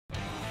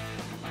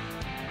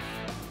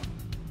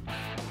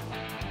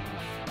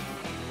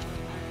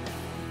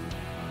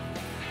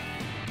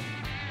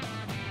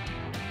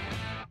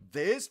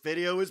This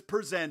video is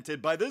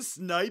presented by the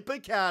Snipe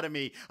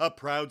Academy, a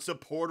proud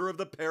supporter of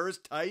the Paris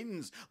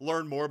Titans.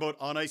 Learn more about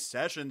on-ice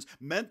sessions,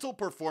 mental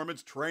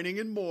performance training,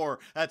 and more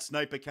at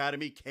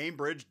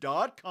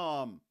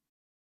snipeacademycambridge.com.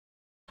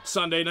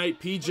 Sunday night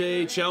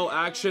PJHL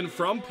action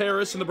from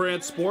Paris in the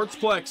Brant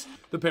Sportsplex.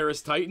 The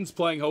Paris Titans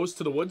playing host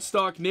to the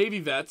Woodstock Navy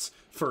Vets,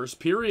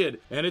 first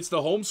period. And it's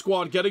the home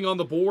squad getting on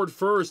the board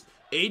first.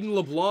 Aiden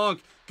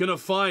LeBlanc gonna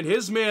find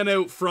his man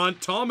out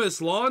front,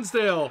 Thomas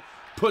Lonsdale.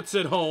 Puts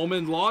it home,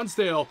 and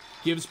Lonsdale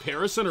gives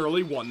Paris an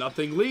early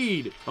 1-0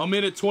 lead. A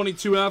minute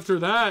 22 after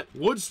that,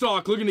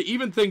 Woodstock looking to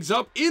even things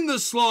up in the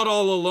slot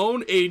all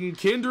alone. Aiden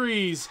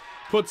Kindries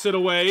puts it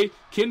away.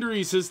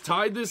 Kindries has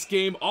tied this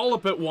game all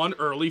up at 1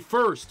 early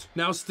first.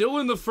 Now still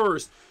in the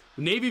first,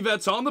 Navy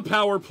Vets on the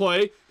power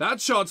play.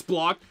 That shot's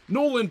blocked.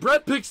 Nolan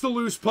Brett picks the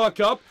loose puck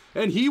up,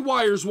 and he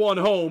wires one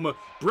home.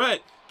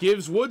 Brett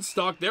gives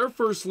Woodstock their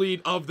first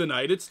lead of the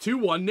night. It's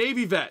 2-1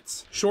 Navy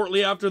Vets.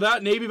 Shortly after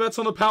that, Navy Vets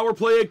on the power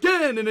play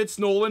again, and it's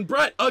Nolan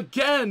Brett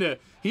again.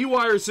 He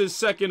wires his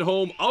second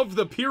home of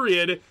the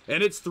period,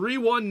 and it's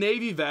 3-1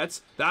 Navy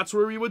Vets. That's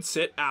where we would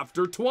sit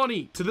after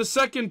 20. To the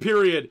second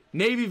period,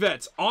 Navy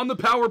Vets on the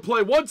power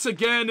play once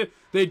again.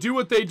 They do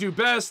what they do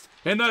best,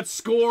 and that's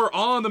score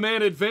on the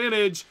man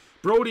advantage.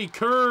 Brody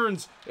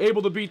Kearns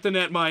able to beat the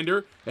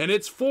netminder, and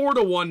it's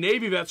 4-1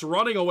 Navy Vets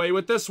running away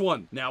with this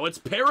one. Now it's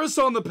Paris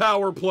on the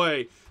power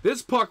play.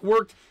 This puck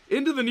worked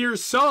into the near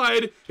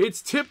side.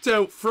 It's tipped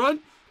out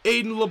front.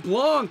 Aiden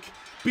LeBlanc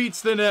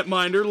beats the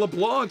netminder.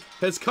 LeBlanc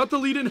has cut the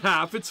lead in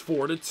half. It's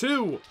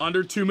 4-2.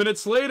 Under 2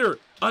 minutes later,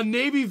 a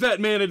Navy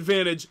Vet man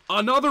advantage.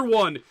 Another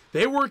one.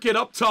 They work it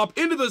up top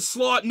into the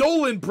slot.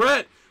 Nolan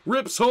Brett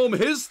rips home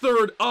his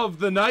third of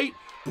the night.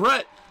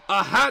 Brett,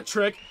 a hat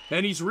trick,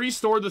 and he's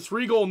restored the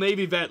 3-goal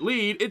Navy Vet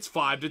lead. It's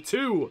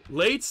 5-2.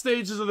 Late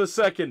stages of the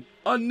second,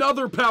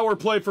 another power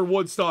play for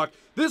Woodstock.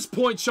 This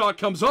point shot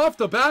comes off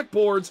the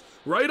backboards,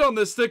 right on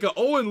the stick of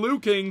Owen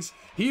Lukings.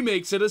 He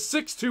makes it a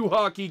 6-2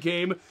 hockey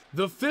game,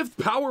 the 5th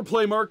power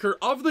play marker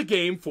of the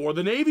game for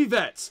the Navy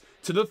Vets.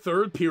 To the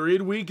third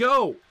period we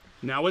go.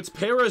 Now it's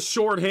Paris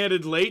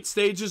shorthanded late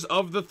stages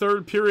of the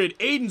third period.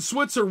 Aiden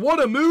Switzer,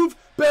 what a move!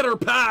 Better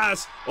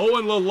pass!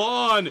 Owen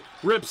Lalonde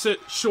rips it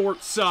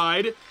short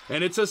side,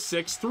 and it's a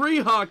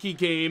 6-3 hockey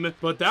game.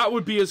 But that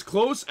would be as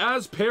close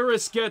as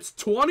Paris gets.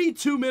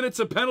 22 minutes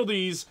of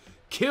penalties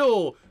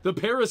kill the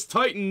Paris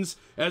Titans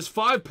as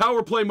 5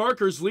 power play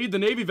markers lead the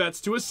Navy Vets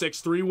to a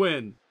 6-3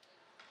 win.